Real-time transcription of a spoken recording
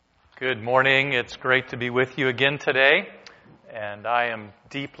Good morning. It's great to be with you again today, and I am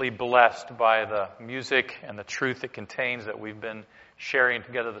deeply blessed by the music and the truth it contains that we've been sharing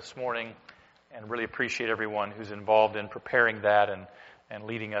together this morning, and really appreciate everyone who's involved in preparing that and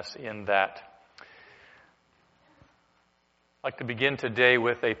leading us in that. I'd like to begin today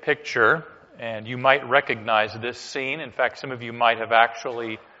with a picture, and you might recognize this scene. In fact, some of you might have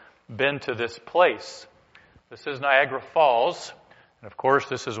actually been to this place. This is Niagara Falls. And of course,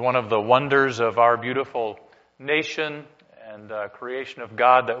 this is one of the wonders of our beautiful nation and creation of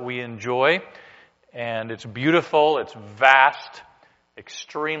God that we enjoy. And it's beautiful, it's vast,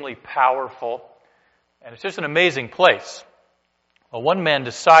 extremely powerful, and it's just an amazing place. Well, one man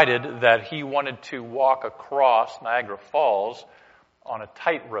decided that he wanted to walk across Niagara Falls on a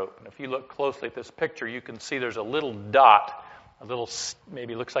tightrope. And if you look closely at this picture, you can see there's a little dot,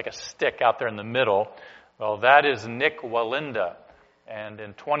 maybe looks like a stick out there in the middle. Well, that is Nik Wallenda. And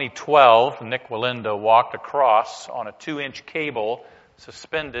in 2012, Nik Wallenda walked across on a 2-inch cable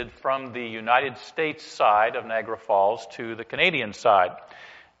suspended from the United States side of Niagara Falls to the Canadian side.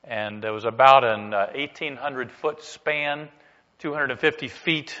 And there was about an 1,800-foot span, 250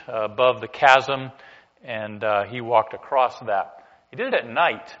 feet above the chasm, and he walked across that. He did it at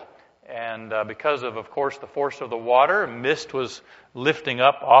night, and because of course, the force of the water, mist was lifting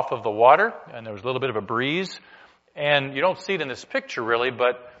up off of the water, and there was a little bit of a breeze. And you don't see it in this picture really,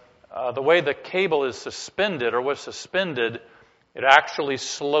 but the way the cable is suspended or was suspended, it actually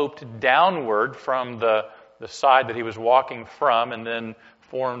sloped downward from the side that he was walking from and then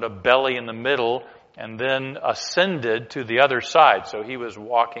formed a belly in the middle and then ascended to the other side. So he was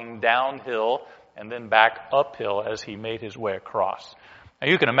walking downhill and then back uphill as he made his way across. Now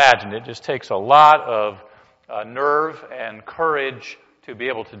you can imagine it just takes a lot of nerve and courage to be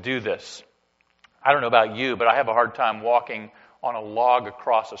able to do this. I don't know about you, but I have a hard time walking on a log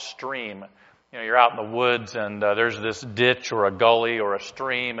across a stream. You know, you're out in the woods and there's this ditch or a gully or a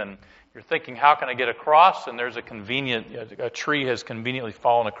stream and you're thinking, how can I get across? And there's a tree has conveniently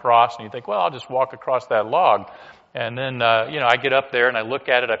fallen across and you think, well, I'll just walk across that log. And then, I get up there and I look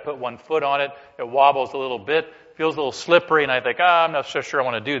at it, I put one foot on it, it wobbles a little bit, feels a little slippery, and I think, I'm not so sure I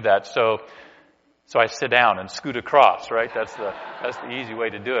want to do that. So I sit down and scoot across, right? That's the easy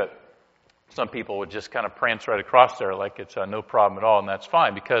way to do it. Some people would just kind of prance right across there like it's no problem at all, and that's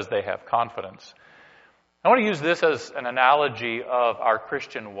fine because they have confidence. I want to use this as an analogy of our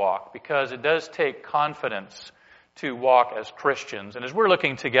Christian walk because it does take confidence to walk as Christians. And as we're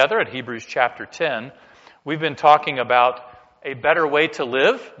looking together at Hebrews chapter 10, we've been talking about a better way to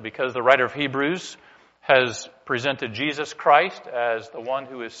live because the writer of Hebrews has presented Jesus Christ as the one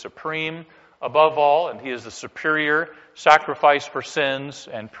who is supreme above all, and he is the superior sacrifice for sins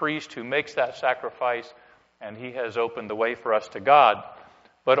and priest who makes that sacrifice, and he has opened the way for us to God.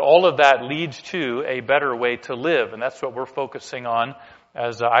 But all of that leads to a better way to live, and that's what we're focusing on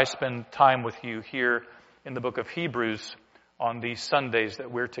as I spend time with you here in the book of Hebrews on these Sundays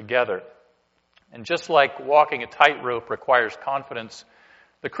that we're together. And just like walking a tightrope requires confidence,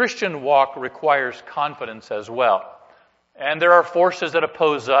 the Christian walk requires confidence as well. And there are forces that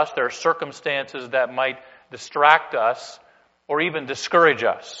oppose us. There are circumstances that might distract us or even discourage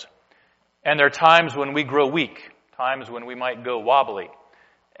us. And there are times when we grow weak, times when we might go wobbly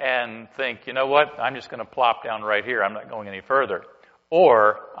and think, you know what, I'm just going to plop down right here. I'm not going any further.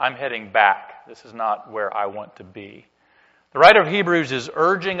 Or I'm heading back. This is not where I want to be. The writer of Hebrews is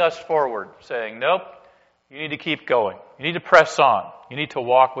urging us forward, saying, nope, you need to keep going. You need to press on. You need to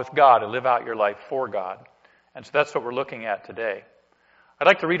walk with God and live out your life for God. And so that's what we're looking at today. I'd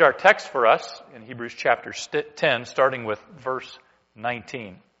like to read our text for us in Hebrews chapter 10, starting with verse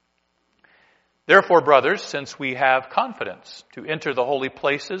 19. Therefore, brothers, since we have confidence to enter the holy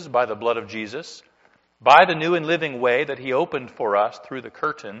places by the blood of Jesus, by the new and living way that he opened for us through the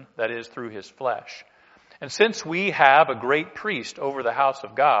curtain, that is, through his flesh, and since we have a great priest over the house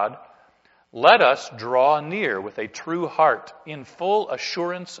of God, let us draw near with a true heart in full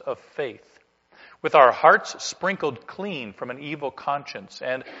assurance of faith, with our hearts sprinkled clean from an evil conscience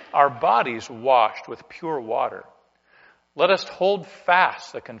and our bodies washed with pure water. Let us hold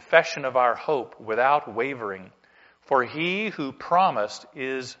fast the confession of our hope without wavering, for he who promised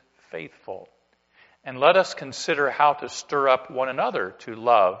is faithful. And let us consider how to stir up one another to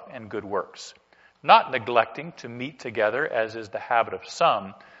love and good works, not neglecting to meet together as is the habit of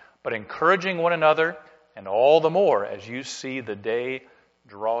some, but encouraging one another, and all the more as you see the day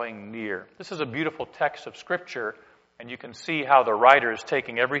drawing near. This is a beautiful text of Scripture, and you can see how the writer is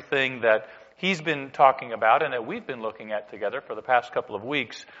taking everything that he's been talking about and that we've been looking at together for the past couple of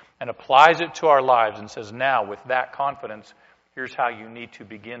weeks and applies it to our lives and says, now, with that confidence, Here's how you need to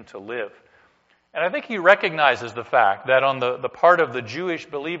begin to live. And I think he recognizes the fact that on the part of the Jewish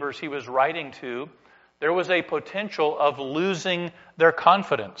believers he was writing to, there was a potential of losing their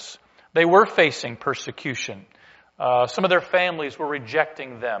confidence. They were facing persecution. Some of their families were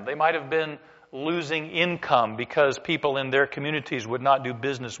rejecting them. They might have been losing income because people in their communities would not do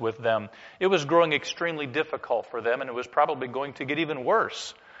business with them. It was growing extremely difficult for them, and it was probably going to get even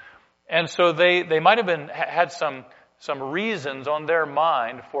worse. And so they might have had some reasons on their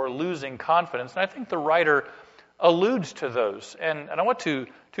mind for losing confidence. And I think the writer alludes to those. And I want to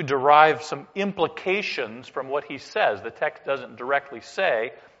derive some implications from what he says. The text doesn't directly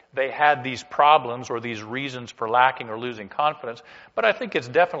say they had these problems or these reasons for lacking or losing confidence, but I think it's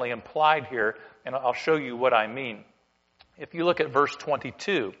definitely implied here, and I'll show you what I mean. If you look at verse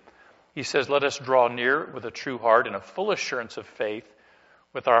 22, he says, "Let us draw near with a true heart and a full assurance of faith,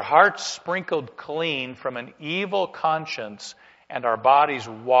 with our hearts sprinkled clean from an evil conscience and our bodies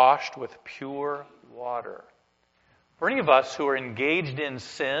washed with pure water." For any of us who are engaged in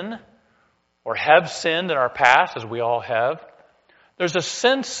sin or have sinned in our past, as we all have, there's a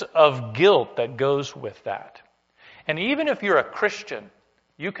sense of guilt that goes with that. And even if you're a Christian,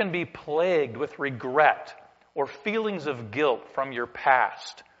 you can be plagued with regret or feelings of guilt from your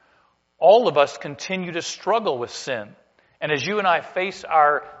past. All of us continue to struggle with sin. And as you and I face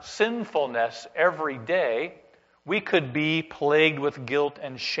our sinfulness every day, we could be plagued with guilt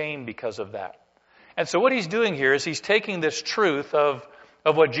and shame because of that. And so what he's doing here is he's taking this truth of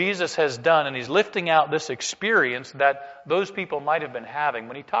what Jesus has done, and he's lifting out this experience that those people might have been having.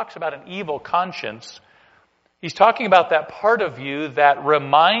 When he talks about an evil conscience, he's talking about that part of you that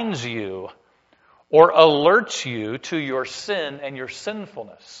reminds you or alerts you to your sin and your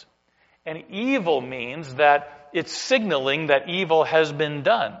sinfulness. And evil means that it's signaling that evil has been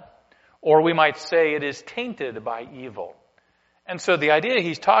done. Or we might say it is tainted by evil. And so the idea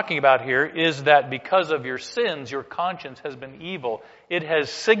he's talking about here is that because of your sins, your conscience has been evil. It has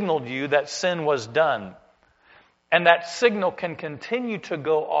signaled you that sin was done. And that signal can continue to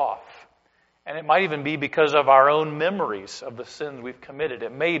go off. And it might even be because of our own memories of the sins we've committed.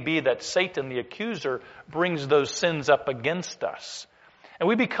 It may be that Satan, the accuser, brings those sins up against us. And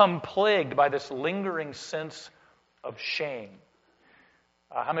we become plagued by this lingering sense of shame.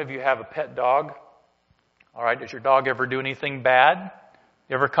 How many of you have a pet dog? All right, does your dog ever do anything bad?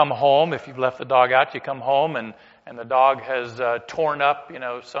 You ever come home, if you've left the dog out, you come home and the dog has torn up,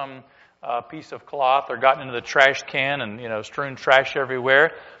 some piece of cloth or gotten into the trash can and, strewn trash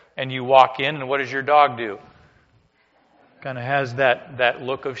everywhere, and you walk in, and what does your dog do? Kind of has that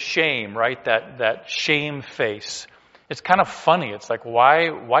look of shame, right? That shame face. It's kind of funny. It's like,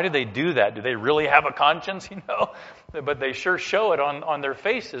 why do they do that? Do they really have a conscience, But they sure show it on their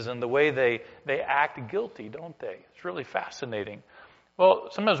faces and the way they act guilty, don't they? It's really fascinating. Well,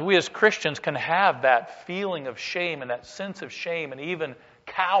 sometimes we as Christians can have that feeling of shame and that sense of shame and even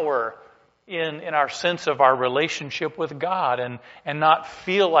cower in our sense of our relationship with God and not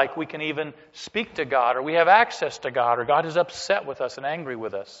feel like we can even speak to God or we have access to God or God is upset with us and angry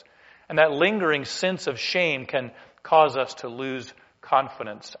with us. And that lingering sense of shame can cause us to lose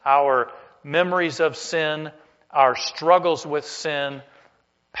confidence. Our memories of sin, our struggles with sin,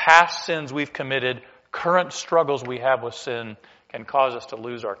 past sins we've committed, current struggles we have with sin can cause us to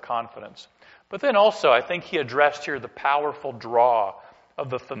lose our confidence. But then also, I think he addressed here the powerful draw of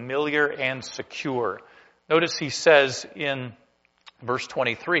the familiar and secure. Notice he says in verse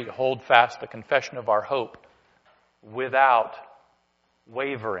 23, hold fast the confession of our hope without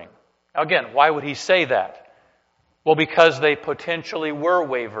wavering. Now again, why would he say that? Well, because they potentially were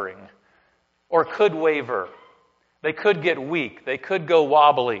wavering or could waver. They could get weak. They could go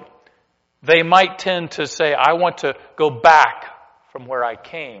wobbly. They might tend to say, I want to go back from where I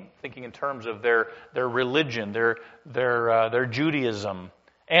came, thinking in terms of their religion, their Judaism,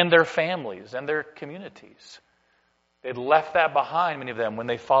 and their families and their communities. They'd left that behind, many of them, when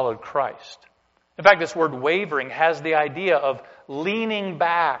they followed Christ. In fact, this word wavering has the idea of leaning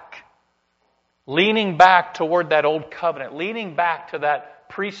back toward that old covenant, leaning back to that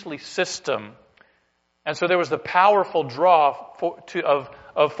priestly system. And so there was the powerful draw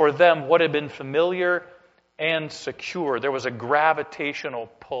for them what had been familiar and secure. There was a gravitational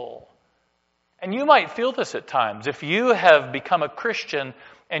pull. And you might feel this at times. If you have become a Christian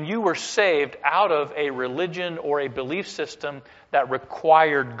and you were saved out of a religion or a belief system that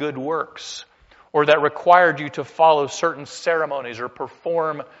required good works, or that required you to follow certain ceremonies or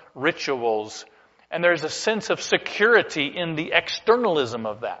perform rituals, and there's a sense of security in the externalism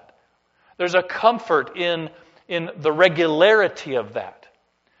of that. There's a comfort in the regularity of that.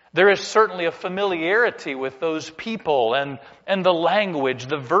 There is certainly a familiarity with those people and the language,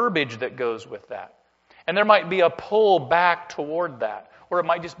 the verbiage that goes with that. And there might be a pull back toward that. Or it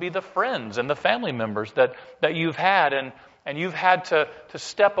might just be the friends and the family members that you've had. And you've had to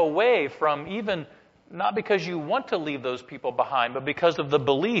step away from, even not because you want to leave those people behind, but because of the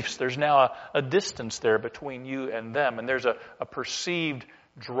beliefs. There's now a distance there between you and them. And there's a perceived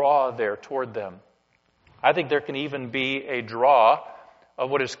draw there toward them. I think there can even be a draw of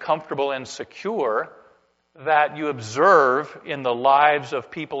what is comfortable and secure that you observe in the lives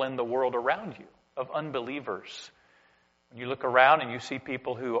of people in the world around you, of unbelievers. When you look around and you see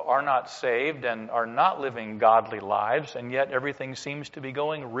people who are not saved and are not living godly lives, and yet everything seems to be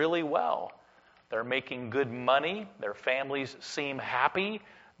going really well. They're making good money. Their families seem happy.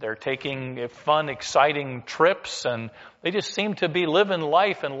 They're taking fun, exciting trips, and they just seem to be living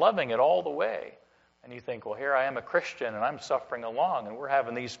life and loving it all the way. And you think, well, here I am a Christian, and I'm suffering along, and we're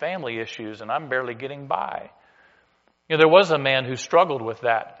having these family issues, and I'm barely getting by. You know, there was a man who struggled with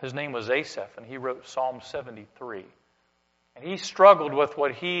that. His name was Asaph, and he wrote Psalm 73. And he struggled with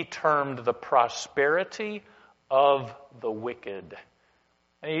what he termed the prosperity of the wicked.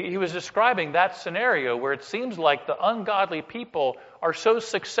 And he was describing that scenario where it seems like the ungodly people are so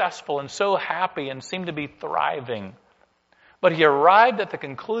successful and so happy and seem to be thriving. But he arrived at the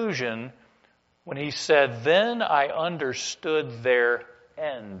conclusion when he said, "Then I understood their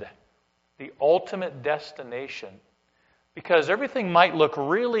end," the ultimate destination. Because everything might look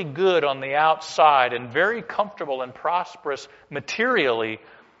really good on the outside and very comfortable and prosperous materially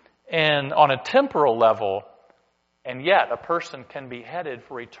and on a temporal level, and yet a person can be headed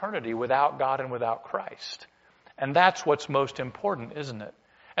for eternity without God and without Christ. And that's what's most important, isn't it?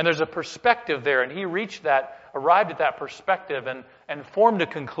 And there's a perspective there, and he arrived at that perspective and formed a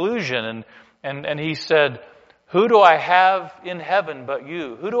conclusion, and he said, "Who do I have in heaven but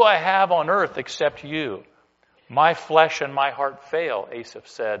you? Who do I have on earth except you? My flesh and my heart fail," Asaph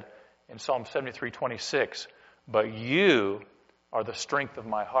said in Psalm 73:26. "But you are the strength of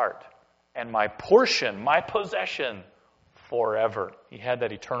my heart and my portion, my possession forever." He had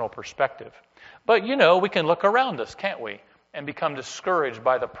that eternal perspective. But, we can look around us, can't we? And become discouraged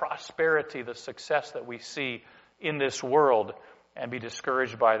by the prosperity, the success that we see in this world, and be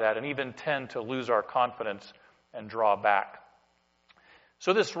discouraged by that, and even tend to lose our confidence and draw back.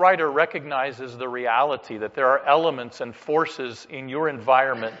 So this writer recognizes the reality that there are elements and forces in your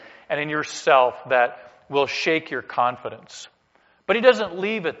environment and in yourself that will shake your confidence. But he doesn't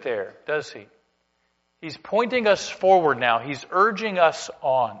leave it there, does he? He's pointing us forward now. He's urging us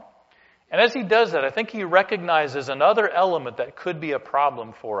on. And as he does that, I think he recognizes another element that could be a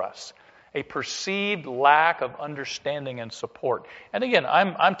problem for us. A perceived lack of understanding and support. And again,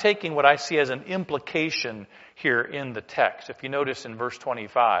 I'm taking what I see as an implication here in the text. If you notice in verse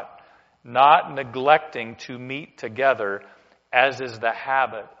 25, not neglecting to meet together, as is the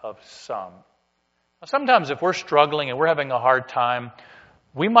habit of some. Now, sometimes if we're struggling and we're having a hard time,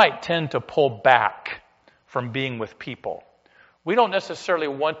 we might tend to pull back from being with people. We don't necessarily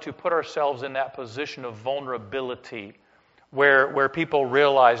want to put ourselves in that position of vulnerability where people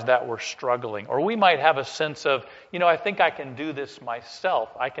realize that we're struggling. Or we might have a sense of, I think I can do this myself.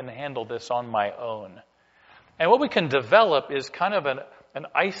 I can handle this on my own. And what we can develop is kind of an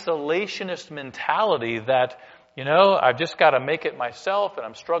isolationist mentality that, I've just got to make it myself and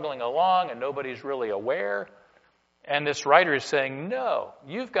I'm struggling along and nobody's really aware. And this writer is saying, no,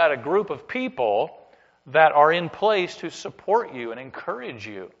 you've got a group of people that are in place to support you and encourage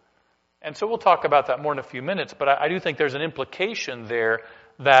you. And so we'll talk about that more in a few minutes, but I do think there's an implication there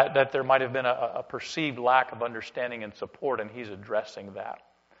that there might have been a perceived lack of understanding and support, and he's addressing that.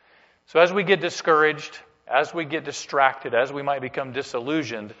 So as we get discouraged, as we get distracted, as we might become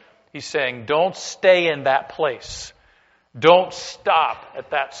disillusioned, he's saying, don't stay in that place. Don't stop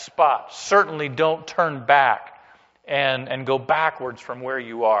at that spot. Certainly don't turn back and go backwards from where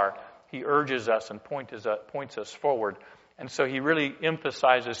you are. He urges us and points us forward. And so he really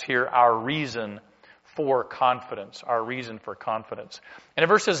emphasizes here our reason for confidence, our reason for confidence. And in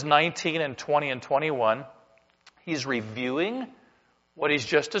verses 19 and 20 and 21, he's reviewing what he's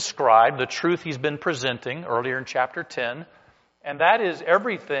just described, the truth he's been presenting earlier in chapter 10, and that is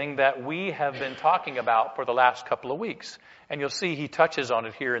everything that we have been talking about for the last couple of weeks. And you'll see he touches on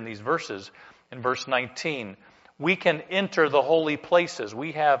it here in these verses. In verse 19, we can enter the holy places.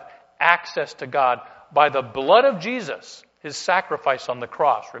 We have access to God by the blood of Jesus, his sacrifice on the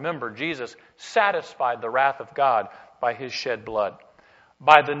cross. Remember, Jesus satisfied the wrath of God by his shed blood.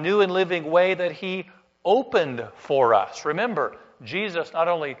 By the new and living way that he opened for us. Remember, Jesus not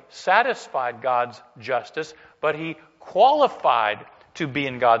only satisfied God's justice, but he qualified to be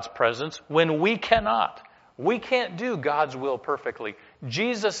in God's presence when we cannot. We can't do God's will perfectly.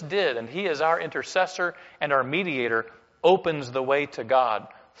 Jesus did, and He is our intercessor and our mediator, opens the way to God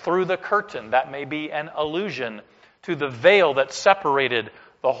through the curtain. That may be an allusion to the veil that separated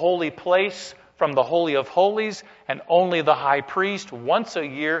the holy place from the Holy of Holies, and only the high priest once a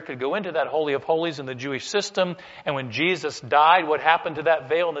year could go into that Holy of Holies in the Jewish system. And when Jesus died, what happened to that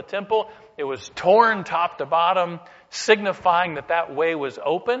veil in the temple? It was torn top to bottom, signifying that that way was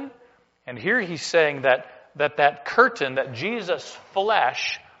open. And here he's saying that curtain, that Jesus'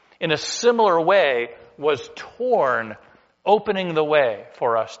 flesh, in a similar way, was torn, opening the way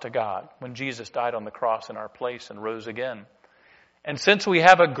for us to God when Jesus died on the cross in our place and rose again. And since we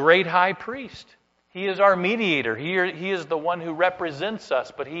have a great high priest, He is our mediator. He is the one who represents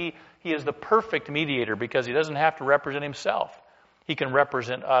us, but He is the perfect mediator because He doesn't have to represent Himself. He can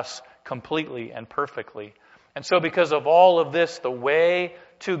represent us completely and perfectly. And so because of all of this, the way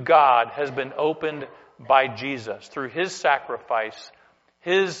to God has been opened by Jesus through His sacrifice,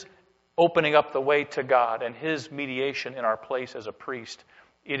 His opening up the way to God, and His mediation in our place as a priest.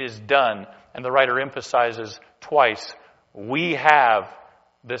 It is done. And the writer emphasizes twice, we have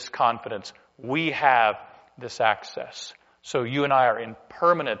this confidence. We have this access. So you and I are in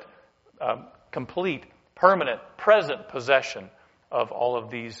permanent, complete, permanent, present possession of all of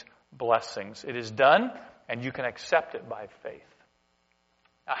these blessings. It is done, and you can accept it by faith.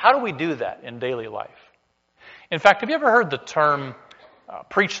 Now, how do we do that in daily life? In fact, have you ever heard the term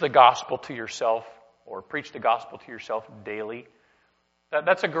preach the gospel to yourself, or preach the gospel to yourself daily?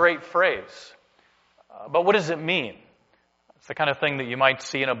 That's a great phrase. But what does it mean? It's the kind of thing that you might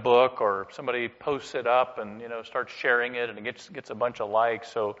see in a book, or somebody posts it up and starts sharing it, and it gets a bunch of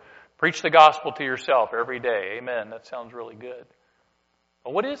likes. So preach the gospel to yourself every day. Amen. That sounds really good.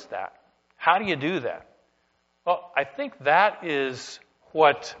 But what is that? How do you do that? Well, I think that is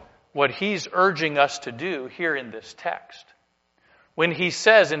what he's urging us to do here in this text. When he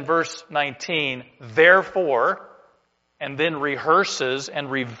says in verse 19, therefore, and then rehearses and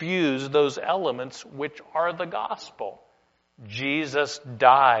reviews those elements which are the gospel. Jesus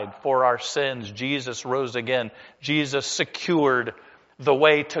died for our sins. Jesus rose again. Jesus secured the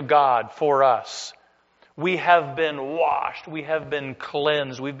way to God for us. We have been washed. We have been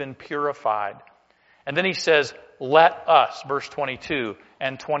cleansed. We've been purified. And then he says, let us, verse 22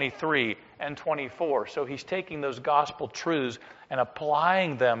 and 23 and 24. So he's taking those gospel truths and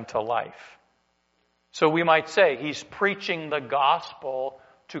applying them to life. So we might say he's preaching the gospel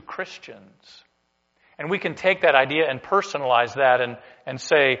to Christians. And we can take that idea and personalize that and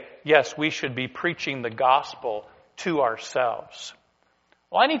say, yes, we should be preaching the gospel to ourselves.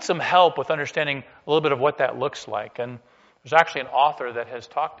 Well, I need some help with understanding a little bit of what that looks like. And there's actually an author that has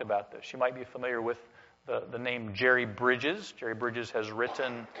talked about this. You might be familiar with the name Jerry Bridges. Jerry Bridges has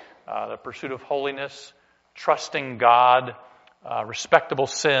written The Pursuit of Holiness, Trusting God, Respectable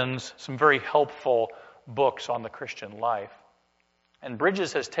Sins, some very helpful books on the Christian life. And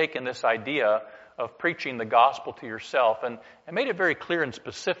Bridges has taken this idea of preaching the gospel to yourself and made it very clear and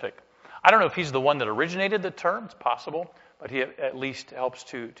specific. I don't know if he's the one that originated the term. It's possible. But he at least helps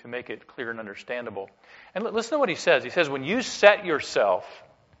to make it clear and understandable. And listen to what he says. He says, when you set yourself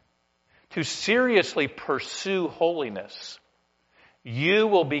to seriously pursue holiness, you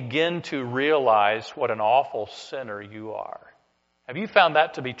will begin to realize what an awful sinner you are. Have you found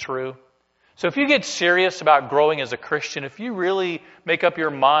that to be true? So if you get serious about growing as a Christian, if you really make up your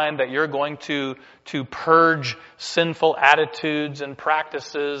mind that you're going to purge sinful attitudes and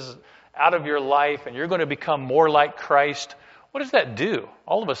practices out of your life and you're going to become more like Christ, what does that do?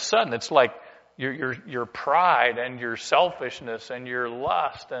 All of a sudden, it's like your pride and your selfishness and your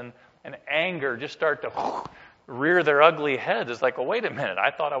lust and anger just start to rear their ugly heads. It's like, well, wait a minute,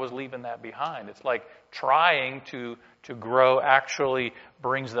 I thought I was leaving that behind. It's like trying to grow actually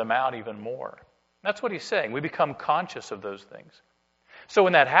brings them out even more. That's what he's saying. We become conscious of those things. So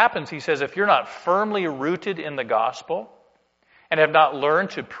when that happens, he says, if you're not firmly rooted in the gospel and have not learned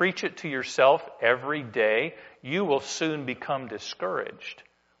to preach it to yourself every day, you will soon become discouraged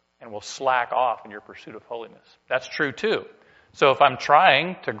and will slack off in your pursuit of holiness. That's true too. So if I'm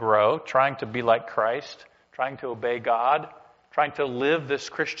trying to grow, trying to be like Christ, trying to obey God, trying to live this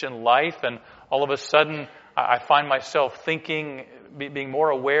Christian life, and all of a sudden I find myself thinking, being more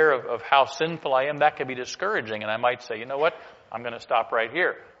aware of how sinful I am, that can be discouraging. And I might say, you know what, I'm going to stop right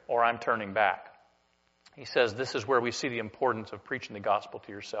here, or I'm turning back. He says this is where we see the importance of preaching the gospel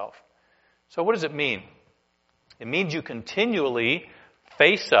to yourself. So what does it mean? It means you continually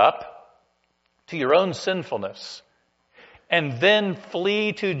face up to your own sinfulness and then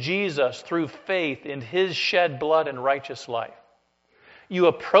flee to Jesus through faith in His shed blood and righteous life. You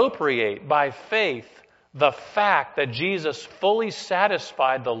appropriate by faith the fact that Jesus fully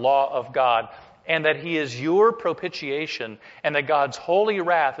satisfied the law of God and that He is your propitiation and that God's holy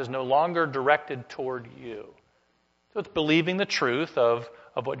wrath is no longer directed toward you. So it's believing the truth of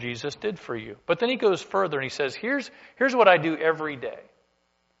what Jesus did for you. But then he goes further and he says, here's what I do every day.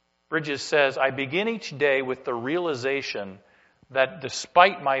 Bridges says, I begin each day with the realization that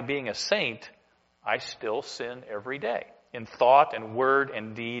despite my being a saint, I still sin every day in thought and word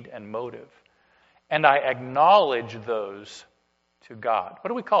and deed and motive. And I acknowledge those to God. What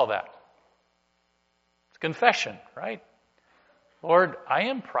do we call that? It's confession, right? Lord, I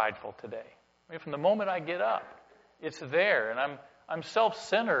am prideful today. I mean, from the moment I get up, it's there, and I'm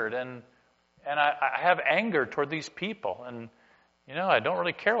self-centered, and I have anger toward these people, and I don't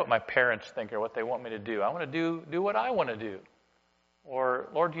really care what my parents think or what they want me to do. I want to do what I want to do. Or,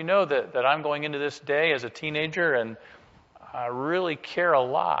 Lord, you know that I'm going into this day as a teenager, and I really care a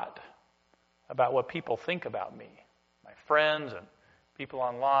lot about what people think about me, my friends and people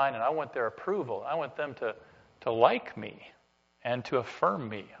online, and I want their approval. I want them to like me and to affirm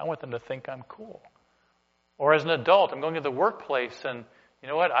me. I want them to think I'm cool. Or as an adult, I'm going to the workplace, and you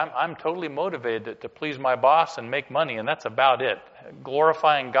know what? I'm totally motivated to please my boss and make money, and that's about it.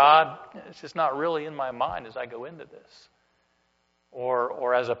 Glorifying God, it's just not really in my mind as I go into this.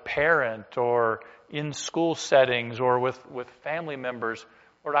 Or as a parent, or in school settings, or with family members,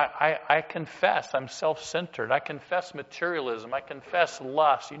 Lord, I confess I'm self-centered. I confess materialism. I confess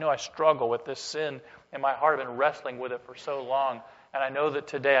lust. I struggle with this sin in my heart. I've been wrestling with it for so long, and I know that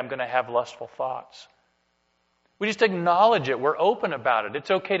today I'm going to have lustful thoughts. We just acknowledge it. We're open about it. It's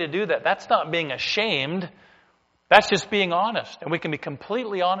okay to do that. That's not being ashamed. That's just being honest. And we can be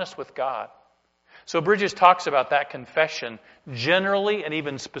completely honest with God. So Bridges talks about that confession generally and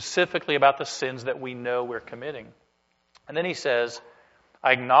even specifically about the sins that we know we're committing. And then he says,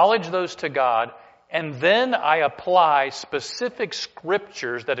 I acknowledge those to God, and then I apply specific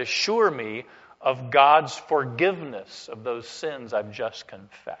scriptures that assure me of God's forgiveness of those sins I've just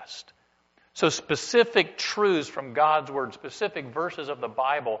confessed. So specific truths from God's Word, specific verses of the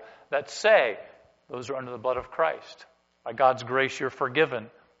Bible that say, those are under the blood of Christ. By God's grace, you're forgiven.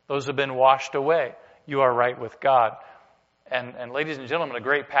 Those have been washed away. You are right with God. And ladies and gentlemen, a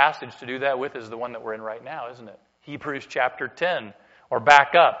great passage to do that with is the one that we're in right now, isn't it? Hebrews chapter 10. Or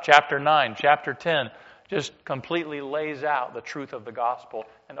back up, chapter 9, chapter 10. Just completely lays out the truth of the gospel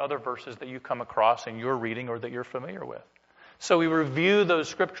and other verses that you come across in your reading or that you're familiar with. So we review those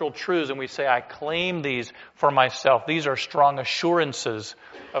scriptural truths and we say, I claim these for myself. These are strong assurances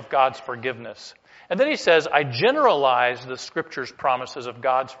of God's forgiveness. And then he says, I generalize the scriptures' promises of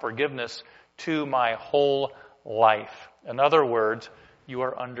God's forgiveness to my whole life. In other words, you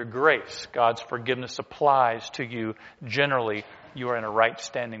are under grace. God's forgiveness applies to you generally. You are in a right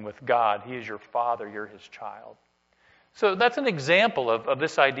standing with God. He is your Father. You're His child. So that's an example of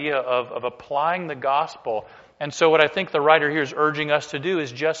this idea of applying the gospel. And so what I think the writer here is urging us to do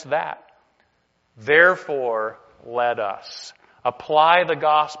is just that. Therefore, let us apply the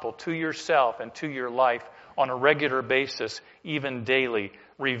gospel to yourself and to your life on a regular basis, even daily.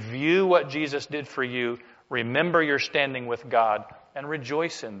 Review what Jesus did for you. Remember your standing with God and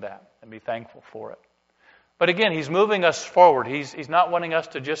rejoice in that and be thankful for it. But again, he's moving us forward. He's not wanting us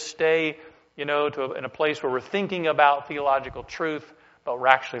to just stay, in a place where we're thinking about theological truth, but we're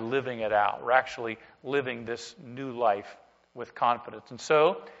actually living it out. We're actually living this new life with confidence. And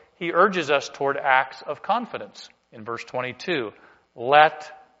so he urges us toward acts of confidence. In verse 22,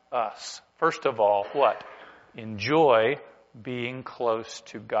 let us, first of all, what? Enjoy being close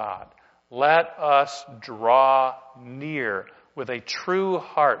to God. Let us draw near with a true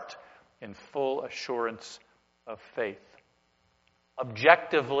heart in full assurance of faith.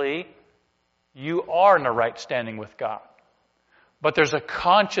 Objectively, you are in a right standing with God. But there's a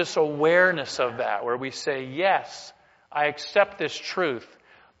conscious awareness of that where we say, yes, I accept this truth.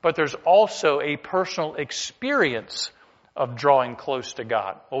 But there's also a personal experience of drawing close to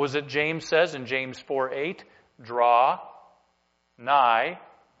God. What was it James says in James 4:8? Draw nigh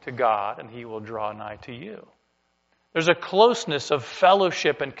to God and He will draw nigh to you. There's a closeness of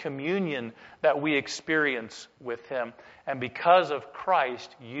fellowship and communion that we experience with Him. And because of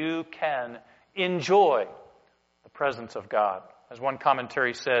Christ, you can enjoy the presence of God. As one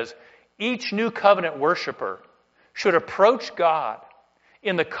commentary says, each new covenant worshiper should approach God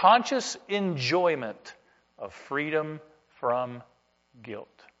in the conscious enjoyment of freedom from guilt.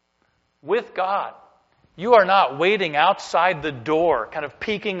 With God, you are not waiting outside the door, kind of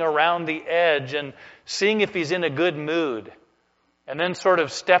peeking around the edge and seeing if He's in a good mood, and then sort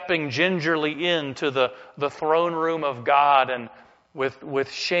of stepping gingerly into the throne room of God and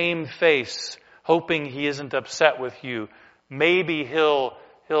with shame face, hoping he isn't upset with you. Maybe he'll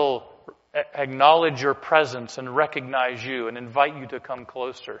acknowledge your presence and recognize you and invite you to come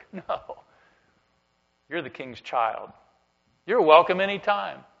closer. No. You're the King's child. You're welcome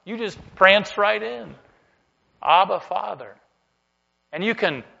anytime. You just prance right in. Abba, Father. And you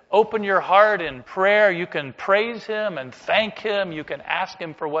can open your heart in prayer. You can praise Him and thank Him. You can ask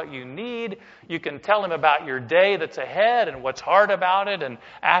Him for what you need. You can tell Him about your day that's ahead and what's hard about it and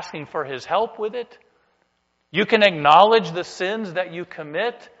asking for His help with it. You can acknowledge the sins that you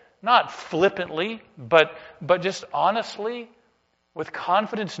commit, not flippantly, but just honestly, with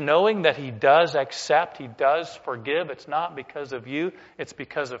confidence, knowing that He does accept, He does forgive. It's not because of you, it's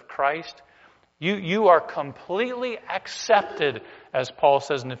because of Christ. You are completely accepted, as Paul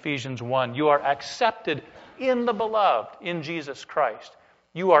says in Ephesians 1. You are accepted in the beloved, in Jesus Christ.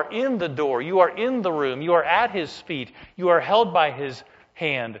 You are in the door. You are in the room. You are at His feet. You are held by His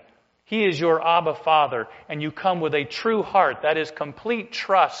hand. He is your Abba Father, and you come with a true heart. That is complete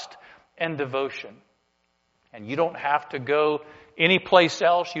trust and devotion. And you don't have to go anyplace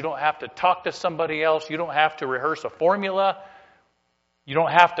else. You don't have to talk to somebody else. You don't have to rehearse a formula. You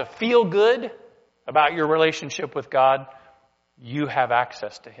don't have to feel good about your relationship with God. You have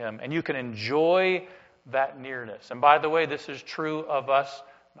access to Him, and you can enjoy that nearness. And by the way, this is true of us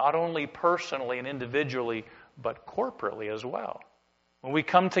not only personally and individually, but corporately as well. When we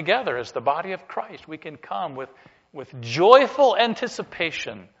come together as the body of Christ, we can come with joyful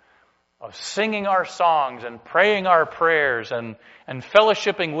anticipation of singing our songs and praying our prayers and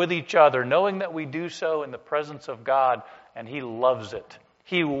fellowshipping with each other, knowing that we do so in the presence of God, and He loves it.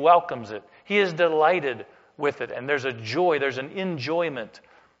 He welcomes it. He is delighted with it. And there's a joy, there's an enjoyment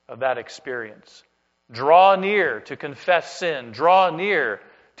of that experience. Draw near to confess sin. Draw near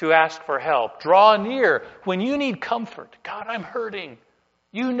to ask for help. Draw near when you need comfort. God, I'm hurting.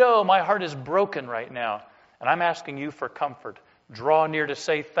 You know my heart is broken right now, and I'm asking you for comfort. Draw near to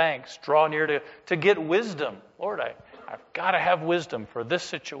say thanks. Draw near to get wisdom. Lord, I've got to have wisdom for this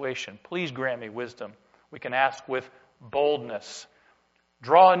situation. Please grant me wisdom. We can ask with boldness.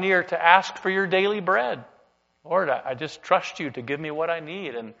 Draw near to ask for your daily bread. Lord, I just trust you to give me what I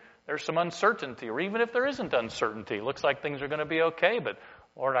need, and there's some uncertainty, or even if there isn't uncertainty, it looks like things are going to be okay, but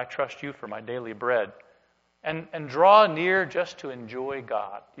Lord, I trust you for my daily bread. And draw near just to enjoy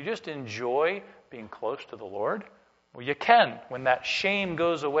God. You just enjoy being close to the Lord? Well, you can. When that shame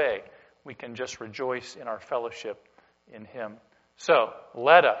goes away, we can just rejoice in our fellowship in Him. So,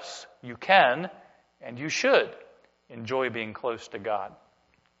 let us, you can, and you should, enjoy being close to God.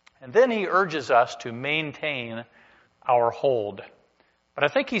 And then he urges us to maintain our hold. But I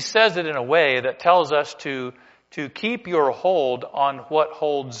think he says it in a way that tells us to keep your hold on what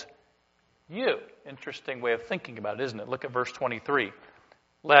holds you. Interesting way of thinking about it, isn't it? Look at verse 23.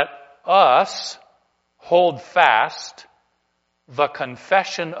 Let us hold fast the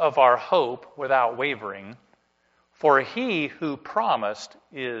confession of our hope without wavering, for He who promised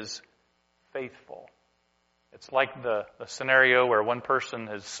is faithful. It's like the scenario where one person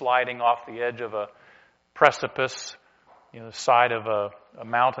is sliding off the edge of a precipice, the side of a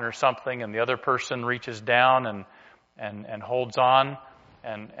mountain or something, and the other person reaches down and holds on.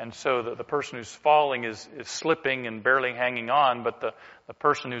 And so the person who's falling is slipping and barely hanging on, but the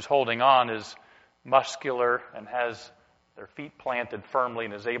person who's holding on is muscular and has their feet planted firmly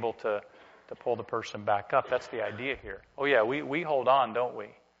and is able to pull the person back up. That's the idea here. Oh yeah, we hold on, don't we?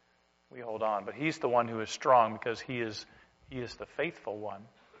 We hold on. But He's the one who is strong because He is the faithful one.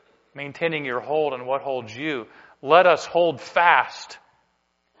 Maintaining your hold on what holds you. Let us hold fast.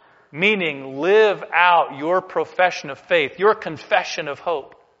 Meaning, live out your profession of faith, your confession of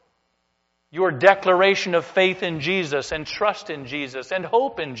hope, your declaration of faith in Jesus and trust in Jesus and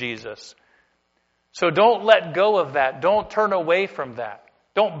hope in Jesus. So don't let go of that. Don't turn away from that.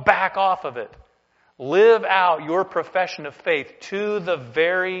 Don't back off of it. Live out your profession of faith to the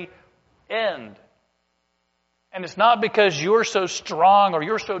very end. And it's not because you're so strong or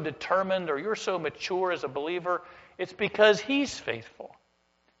you're so determined or you're so mature as a believer. It's because He's faithful.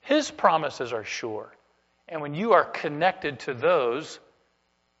 His promises are sure. And when you are connected to those,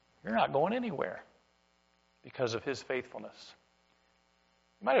 you're not going anywhere because of His faithfulness.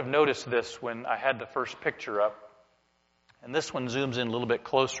 You might have noticed this when I had the first picture up. And this one zooms in a little bit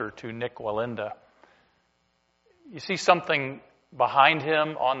closer to Nick Walinda. You see something behind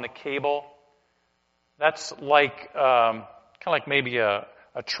him on the cable? That's like kind of like maybe a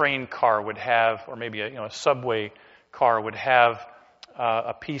train car would have, or maybe a subway car would have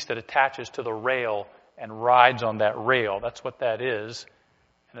a piece that attaches to the rail and rides on that rail. That's what that is.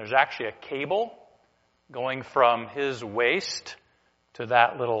 And there's actually a cable going from his waist to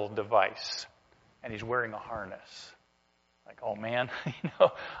that little device. And he's wearing a harness. Like, oh man,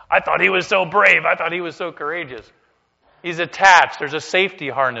 I thought he was so brave. I thought he was so courageous. He's attached. There's a safety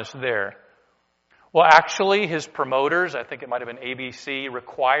harness there. Well, actually, his promoters, I think it might have been ABC,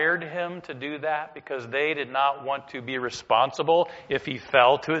 required him to do that because they did not want to be responsible if he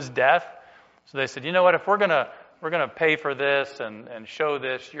fell to his death. So they said, you know what, if we're gonna pay for this and show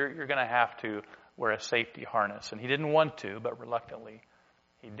this, you're going to have to wear a safety harness. And he didn't want to, but reluctantly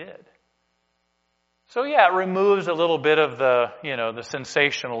he did. So yeah, it removes a little bit of the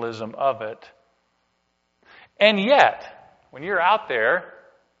sensationalism of it. And yet, when you're out there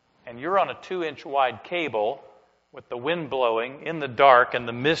and you're on a 2-inch wide cable with the wind blowing in the dark and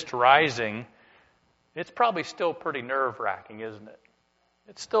the mist rising, it's probably still pretty nerve-wracking, isn't it?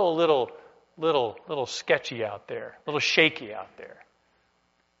 It's still a little sketchy out there, a little shaky out there.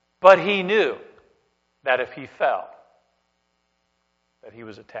 But he knew that if he fell, that he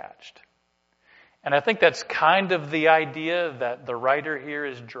was attached. And I think that's kind of the idea that the writer here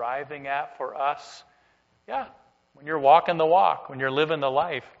is driving at for us. Yeah, when you're walking the walk, when you're living the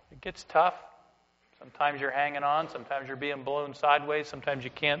life, it gets tough. Sometimes you're hanging on. Sometimes you're being blown sideways. Sometimes you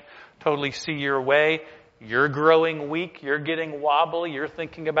can't totally see your way. You're growing weak. You're getting wobbly. You're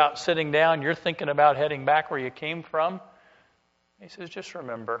thinking about sitting down. You're thinking about heading back where you came from. He says, just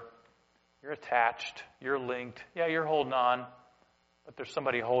remember, you're attached. You're linked. Yeah, you're holding on. But there's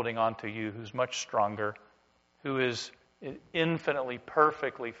somebody holding on to you who's much stronger, who is infinitely,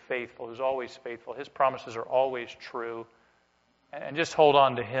 perfectly faithful, who's always faithful. His promises are always true. And just hold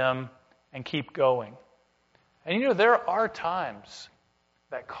on to him and keep going. And there are times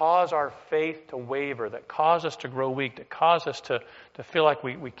that cause our faith to waver, that cause us to grow weak, that cause us to feel like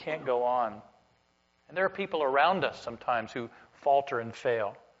we can't go on. And there are people around us sometimes who falter and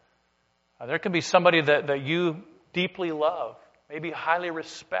fail. There can be somebody that you deeply love, maybe highly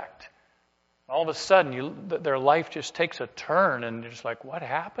respect. All of a sudden, their life just takes a turn, and you're just like, what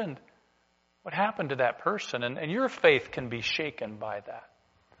happened? What happened to that person? And your faith can be shaken by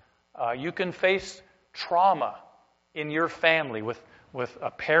that. You can face trauma in your family with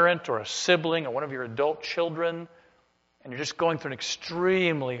a parent or a sibling or one of your adult children, and you're just going through an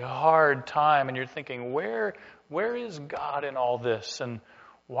extremely hard time, and you're thinking, where is God in all this? And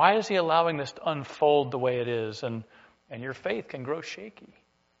why is he allowing this to unfold the way it is? And your faith can grow shaky.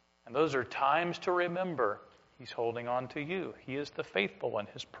 And those are times to remember he's holding on to you. He is the faithful one.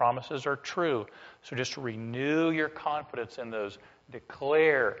 His promises are true. So just renew your confidence in those.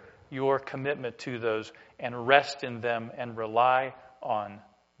 Declare your commitment to those and rest in them and rely on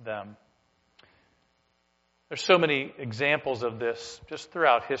them. There's so many examples of this just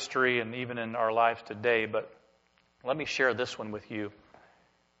throughout history and even in our lives today, but let me share this one with you.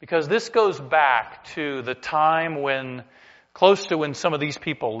 Because this goes back to the time close to when some of these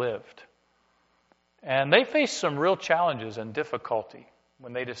people lived. And they faced some real challenges and difficulty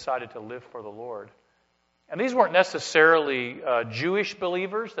when they decided to live for the Lord. And these weren't necessarily Jewish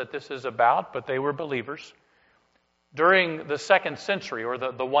believers that this is about, but they were believers. During the 2nd century, or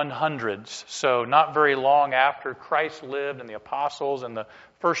the 100s, so not very long after Christ lived and the apostles and the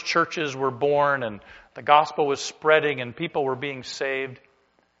first churches were born and the gospel was spreading and people were being saved.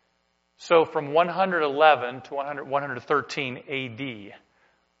 So from 111 to 113 AD, there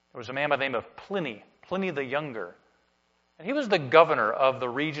was a man by the name of Pliny the Younger. And he was the governor of the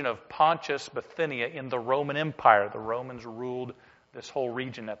region of Pontus, Bithynia in the Roman Empire. The Romans ruled this whole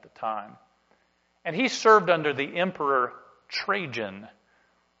region at the time. And he served under the Emperor Trajan. And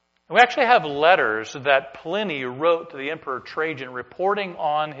we actually have letters that Pliny wrote to the Emperor Trajan reporting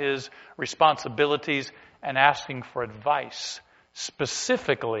on his responsibilities and asking for advice,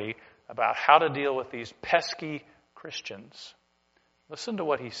 specifically about how to deal with these pesky Christians. Listen to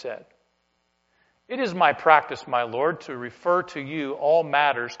what he said. It is my practice, my Lord, to refer to you all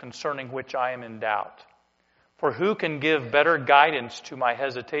matters concerning which I am in doubt. For who can give better guidance to my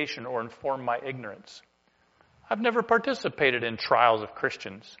hesitation or inform my ignorance? I've never participated in trials of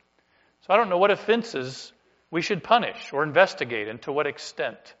Christians, so I don't know what offenses we should punish or investigate and to what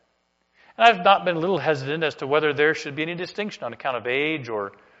extent. And I've not been a little hesitant as to whether there should be any distinction on account of age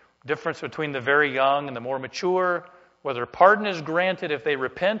or difference between the very young and the more mature, whether pardon is granted if they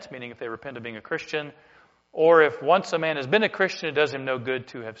repent, meaning if they repent of being a Christian, or if once a man has been a Christian, it does him no good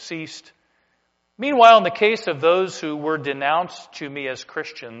to have ceased. Meanwhile, in the case of those who were denounced to me as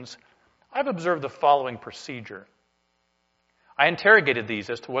Christians, I've observed the following procedure. I interrogated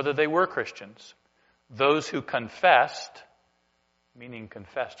these as to whether they were Christians. Those who confessed, meaning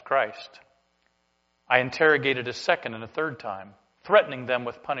confessed Christ, I interrogated a second and a third time, threatening them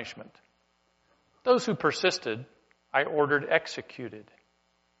with punishment. Those who persisted, I ordered executed.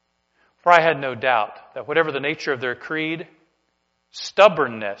 For I had no doubt that whatever the nature of their creed,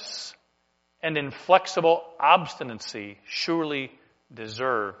 stubbornness and inflexible obstinacy surely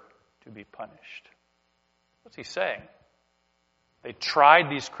deserve to be punished. What's he saying? They tried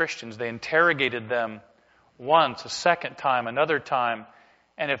these Christians. They interrogated them once, a second time, another time.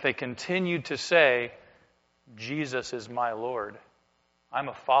 And if they continued to say, Jesus is my Lord, I'm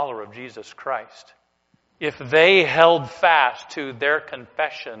a follower of Jesus Christ, if they held fast to their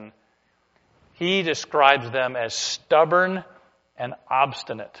confession, he describes them as stubborn and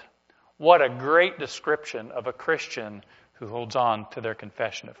obstinate. What a great description of a Christian who holds on to their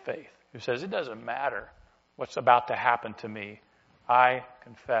confession of faith, who says, it doesn't matter what's about to happen to me. I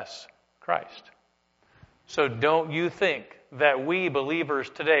confess Christ. So don't you think that we believers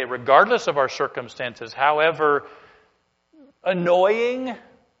today, regardless of our circumstances, however annoying,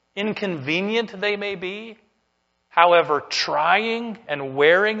 inconvenient they may be, however trying and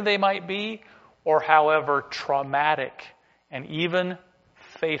wearing they might be, or however traumatic and even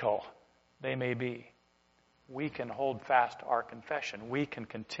fatal they may be, we can hold fast to our confession. We can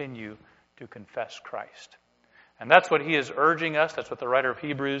continue to confess Christ. And that's what he is urging us, that's what the writer of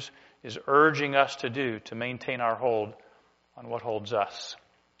Hebrews is urging us to do, to maintain our hold on what holds us.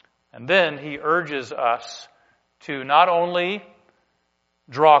 And then he urges us to not only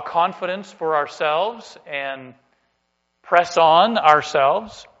draw confidence for ourselves and press on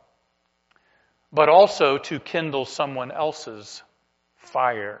ourselves, but also to kindle someone else's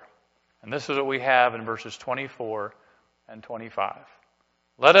fire. And this is what we have in verses 24 and 25.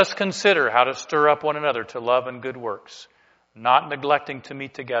 Let us consider how to stir up one another to love and good works, not neglecting to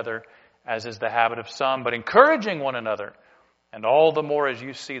meet together, as is the habit of some, but encouraging one another, and all the more as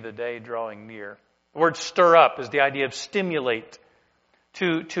you see the day drawing near. The word stir up is the idea of stimulate,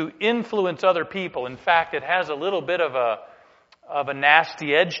 to influence other people. In fact, it has a little bit of a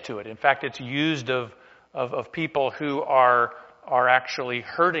nasty edge to it. In fact, it's used of people who are actually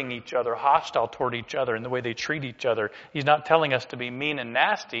hurting each other, hostile toward each other in the way they treat each other. He's not telling us to be mean and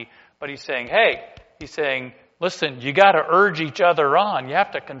nasty, but he's saying, listen, you got to urge each other on. You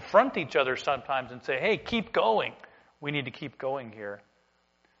have to confront each other sometimes and say, hey, keep going. We need to keep going here.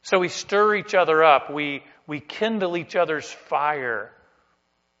 So we stir each other up. We kindle each other's fire.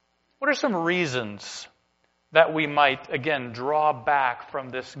 What are some reasons that we might, again, draw back from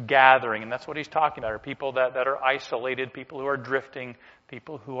this gathering? And that's what he's talking about, are people that are isolated, people who are drifting,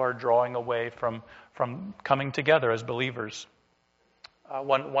 people who are drawing away from coming together as believers.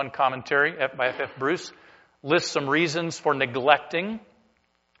 One commentary by F.F. Bruce lists some reasons for neglecting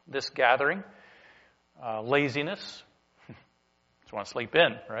this gathering. Laziness. Just want to sleep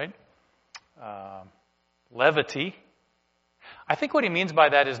in, right? Levity. I think what he means by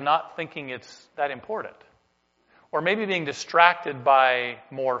that is not thinking it's that important. Or maybe being distracted by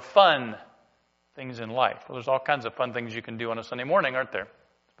more fun things in life. Well, there's all kinds of fun things you can do on a Sunday morning, aren't there?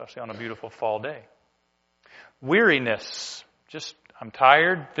 Especially on a beautiful fall day. Weariness. Just, I'm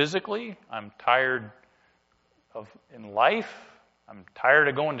tired physically. I'm tired in life. I'm tired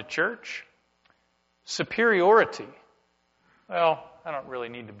of going to church. Superiority. Well, I don't really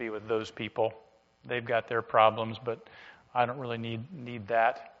need to be with those people. They've got their problems, but I don't really need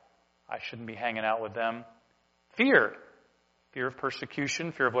that. I shouldn't be hanging out with them. Fear of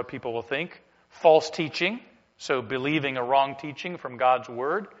persecution, fear of what people will think. False teaching, so believing a wrong teaching from God's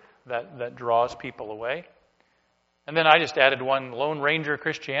Word that draws people away. And then I just added one, Lone Ranger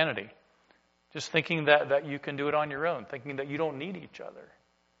Christianity. Just thinking that you can do it on your own, thinking that you don't need each other.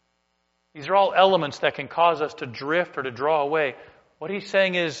 These are all elements that can cause us to drift or to draw away. What he's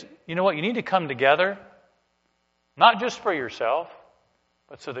saying is, you know what, you need to come together, not just for yourself,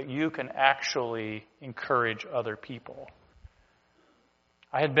 but so that you can actually encourage other people.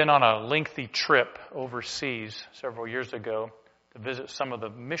 I had been on a lengthy trip overseas several years ago to visit some of the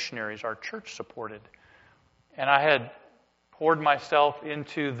missionaries our church supported. And I had poured myself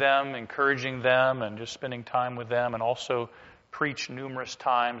into them, encouraging them and just spending time with them, and also preached numerous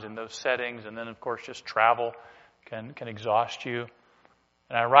times in those settings. And then, of course, just travel can exhaust you.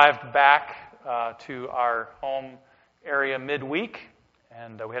 And I arrived back to our home area midweek,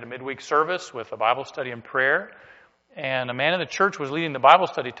 and we had a midweek service with a Bible study and prayer. And a man in the church was leading the Bible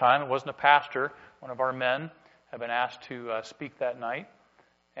study time. It wasn't a pastor. One of our men had been asked to speak that night.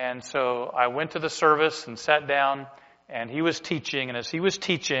 And so I went to the service and sat down, and he was teaching. And as he was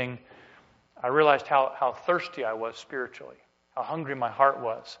teaching, I realized how thirsty I was spiritually, how hungry my heart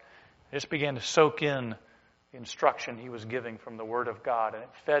was. I just began to soak in the instruction he was giving from the Word of God, and it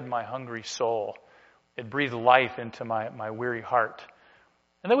fed my hungry soul. It breathed life into my weary heart.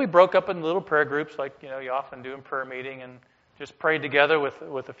 And then we broke up in little prayer groups like, you often do in prayer meeting, and just prayed together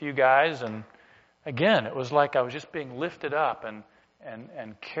with a few guys. And again, it was like I was just being lifted up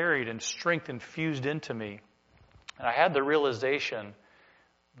and carried, and strength infused into me. And I had the realization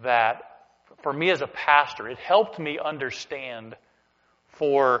that for me as a pastor, it helped me understand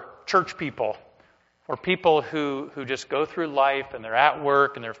for church people, for people who just go through life and they're at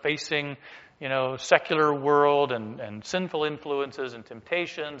work and they're facing, secular world and sinful influences and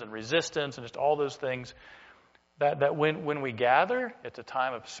temptations and resistance and just all those things, that when we gather, it's a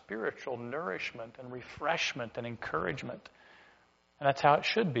time of spiritual nourishment and refreshment and encouragement. And that's how it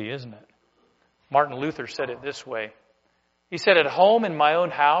should be, isn't it? Martin Luther said it this way. He said, "At home in my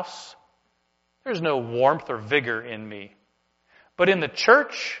own house, there's no warmth or vigor in me. But in the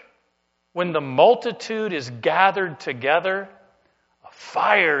church, when the multitude is gathered together, a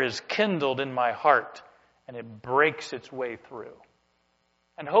fire is kindled in my heart, and it breaks its way through."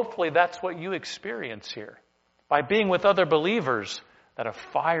 And hopefully that's what you experience here. By being with other believers, that a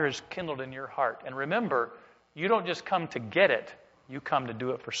fire is kindled in your heart. And remember, you don't just come to get it, you come to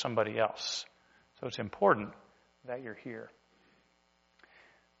do it for somebody else. So it's important that you're here.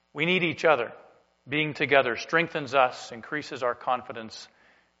 We need each other. Being together strengthens us, increases our confidence,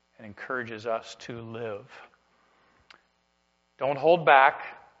 and encourages us to live. Don't hold back.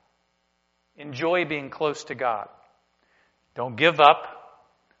 Enjoy being close to God. Don't give up.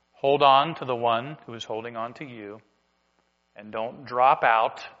 Hold on to the one who is holding on to you. And don't drop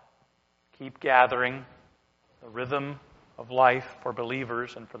out. Keep gathering. The rhythm of life for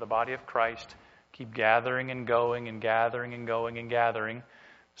believers and for the body of Christ. Keep gathering and going and gathering and going and gathering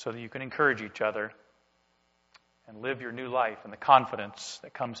so that you can encourage each other and live your new life in the confidence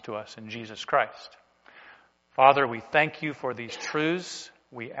that comes to us in Jesus Christ. Father, we thank you for these truths.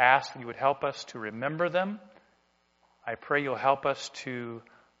 We ask that you would help us to remember them. I pray you'll help us to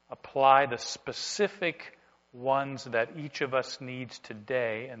apply the specific ones that each of us needs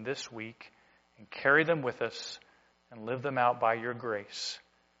today and this week, and carry them with us and live them out by your grace.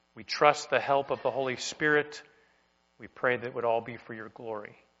 We trust the help of the Holy Spirit. We pray that it would all be for your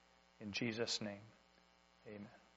glory. In Jesus' name, amen.